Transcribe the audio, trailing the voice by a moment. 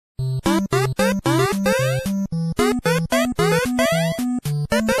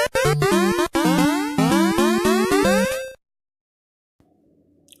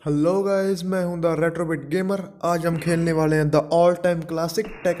Hello guys, मैं हूं the रेट्रोबिट gamer. आज हम खेलने वाले हैं the all time classic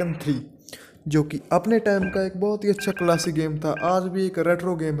taken 3, जो कि अपने टाइम का एक बहुत ही अच्छा क्लासिक गेम था। आज भी एक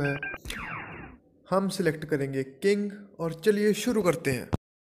रेट्रो गेम है। हम सिलेक्ट करेंगे किंग और चलिए शुरू करते हैं।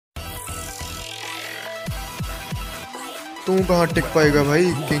 तू कहाँ टिक पाएगा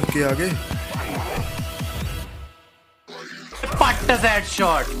भाई किंग के आगे। What is that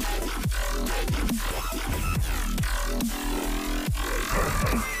shot?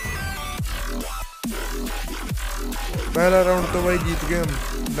 पहला राउंड तो भाई जीत गए हम।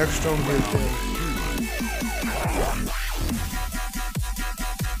 नेक्स्ट राउंड खेलते हैं।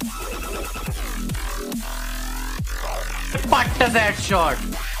 What is that shot?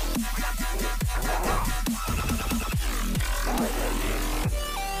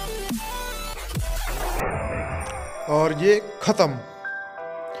 और ये खत्म।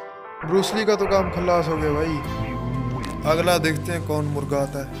 ब्रूसली का तो काम खलास हो गया भाई। अगला देखते हैं कौन मुर्गा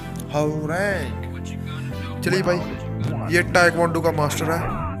आता है। How rank. चलिए भाई, ये टाइक्वांडो का मास्टर है,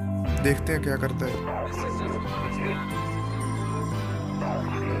 देखते हैं क्या करता है।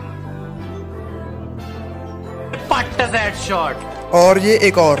 What is that shot? और ये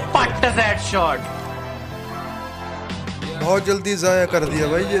एक और। What is that shot? बहुत जल्दी जाया कर दिया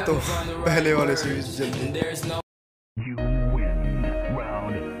भाई ये तो, पहले वाले से भी जल्दी।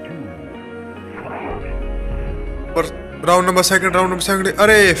 Round number second.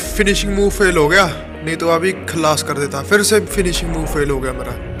 अरे फिनिशिंग मूव फेल हो गया, नहीं तो अभी खलास कर देता। फिर से फिनिशिंग मूव फेल हो गया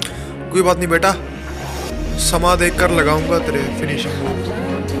मेरा। कोई बात नहीं बेटा, समा देख कर लगाऊंगा तेरे finishing move.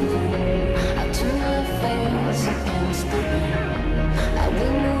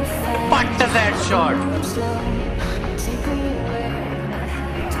 What is that shot?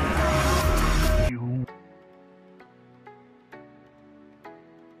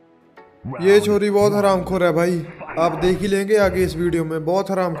 ये छोरी बहुत हरामखोर है भाई, आप देख ही लेंगे आगे इस वीडियो में।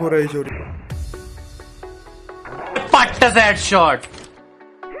 बहुत हरामखोर है ये छोरी। What is that shot?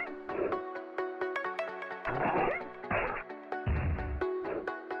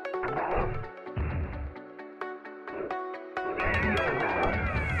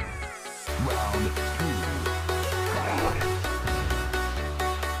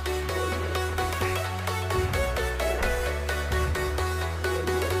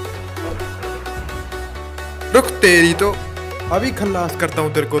 रुक तेरी तो, अभी खल्लास करता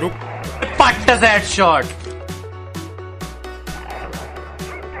हूँ तेरे को, रुक। What is that shot?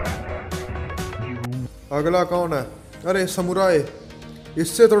 अगला कौन है? अरे समुराई,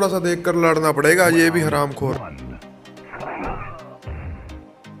 इससे थोड़ा सा देख कर लड़ना पड़ेगा, ये भी हरामखोर।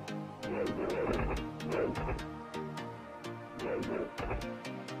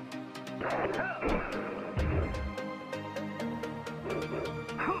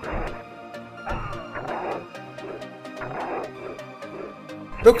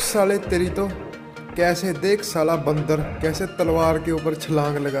 रुक साले तेरी तो, कैसे देख साला बंदर कैसे तलवार के ऊपर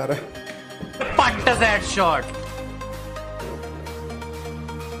छलांग लगा रहा है। What is that shot?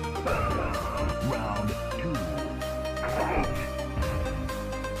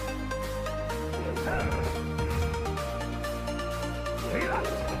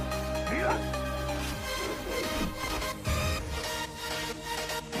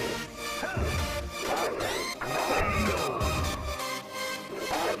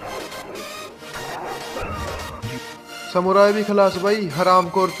 Samurai भी खलास भाई,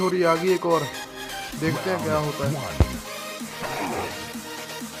 हरामखोर छोरी आ गई एक और। देखते हैं क्या होता है।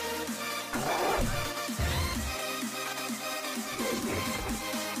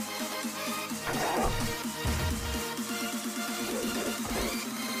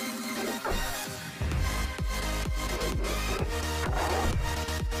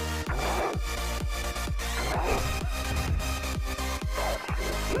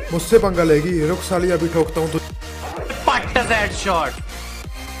 मुझसे पंगा लेगी, रुक साली अभी ठोकता हूँ। What is that shot?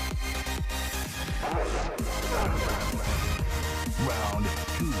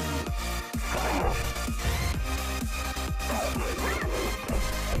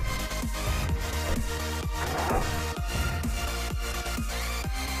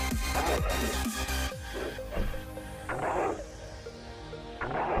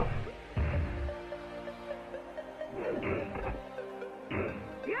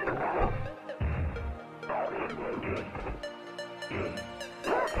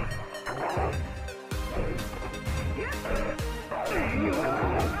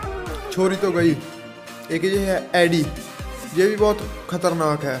 छोरी तो गई। एक ये है एडी, ये भी बहुत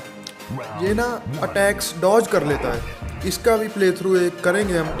खतरनाक है। ये ना अटैक्स डॉज कर लेता है। इसका भी प्ले थ्रू एक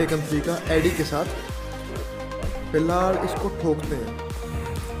करेंगे हम टेकन 3 का एडी के साथ। फिलहाल इसको ठोकते हैं।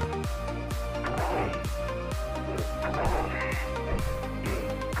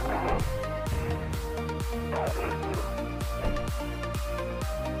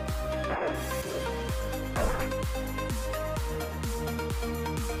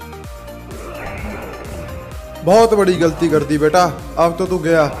 बहुत बड़ी गलती कर दी बेटा। अब तो तू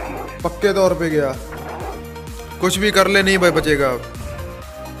गया, पक्के तौर पे गया। कुछ भी कर ले, नहीं भाई बचेगा अब।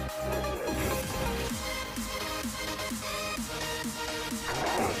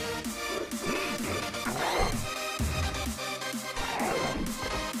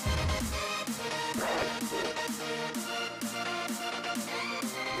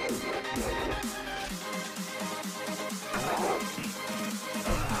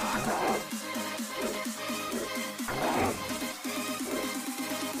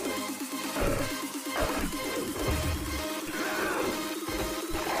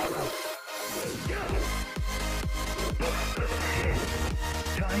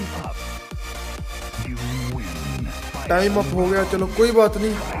 टाइम अप हो गया, चलो कोई बात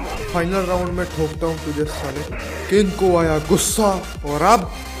नहीं। फाइनल राउंड में ठोकता हूँ तुझे साले। किंग को आया गुस्सा और अब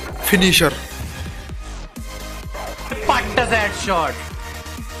फिनिशर। पट्टा से हेडशॉट।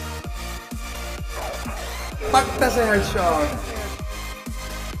 पट्टा से हेडशॉट।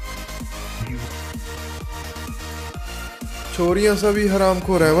 छोरियां सभी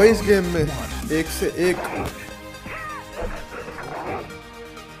हरामखोर है भाई इस गेम में, एक से एक।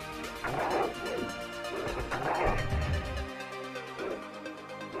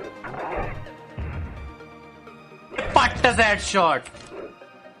 पट्टा से हेडशॉट।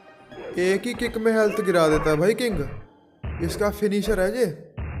 एक ही किक में हेल्थ गिरा देता है भाई किंग। इसका फिनिशर है ये।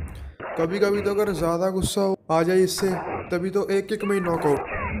 कभी कभी तो अगर ज्यादा गुस्सा आ जाए इससे, तभी तो एक किक में ही नॉकआउट।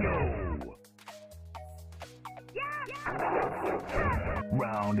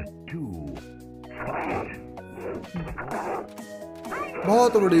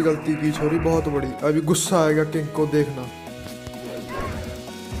 बहुत बड़ी गलती की छोरी, बहुत बड़ी। अभी गुस्सा आएगा किंग को, देखना।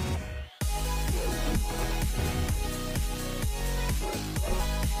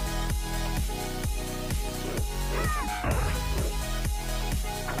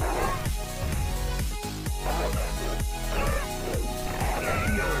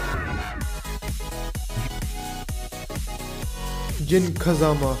 जिन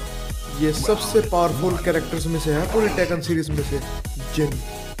खजामा, ये सबसे पावरफुल कैरेक्टर्स में से है पूरी टेकन सीरीज में से। जिन,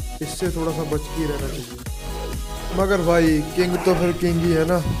 इससे थोड़ा सा बच के रहना चाहिए। मगर भाई किंग तो फिर किंग ही है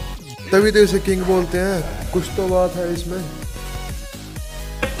ना, तभी तो इसे किंग बोलते हैं। कुछ तो बात है इसमें।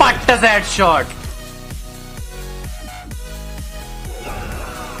 पट्टा से हेडशॉट।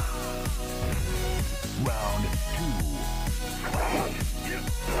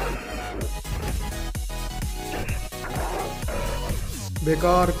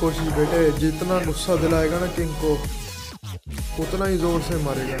 बेकार कोशिश बेटे। जितना गुस्सा दिलाएगा ना किंग को, उतना ही जोर से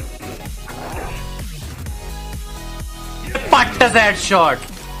मारेगा। पट्टा से हेडशॉट।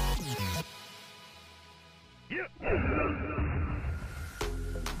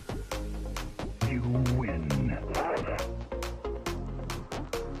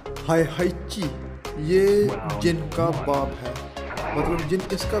 हाय हाइची, ये जिन का बाप है, मतलब जिन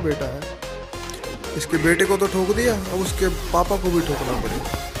इसका बेटा है। इसके बेटे को तो ठोक दिया, अब उसके पापा को भी ठोकना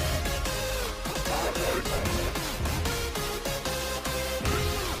पड़ेगा।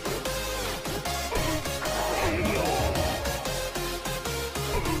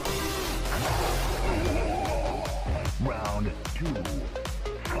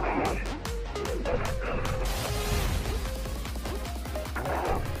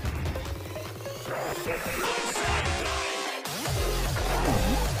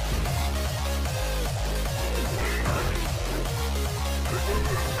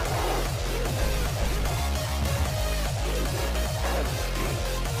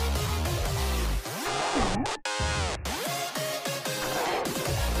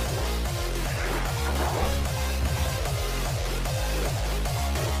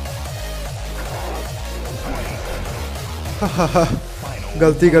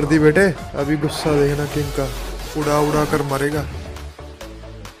 गलती कर दी बेटे। अभी गुस्सा देखना किंग का, उड़ा उड़ा कर मारेगा।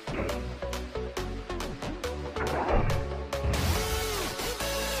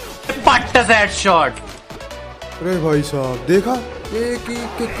 पट्टा से हेडशॉट। अरे भाई साहब देखा, एक ही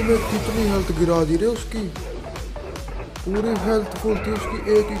किक में कितनी हेल्थ गिरा दी रे उसकी। पूरी हेल्थ फुल थी उसकी,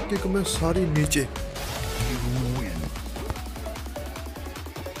 एक ही किक में सारी नीचे।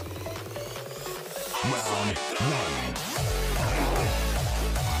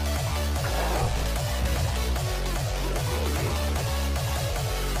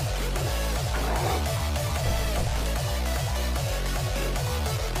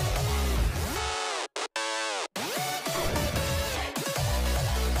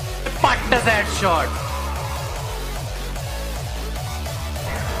 पट्टा से हेडशॉट।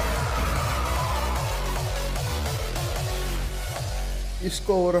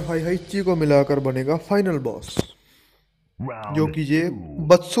 इसको और हाई हाई ची को मिलाकर बनेगा फाइनल बॉस, जो कि ये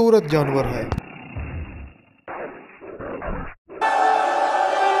बदसूरत जानवर है।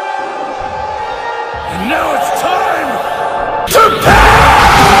 Now it's time to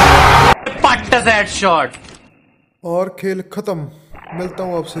Put his headshot. और खेल खत्म। मिलता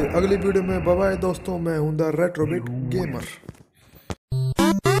हूँ आपसे अगली वीडियो में। बाय बाय दोस्तों, मैं हूँ द रेट्रोबिट गेमर।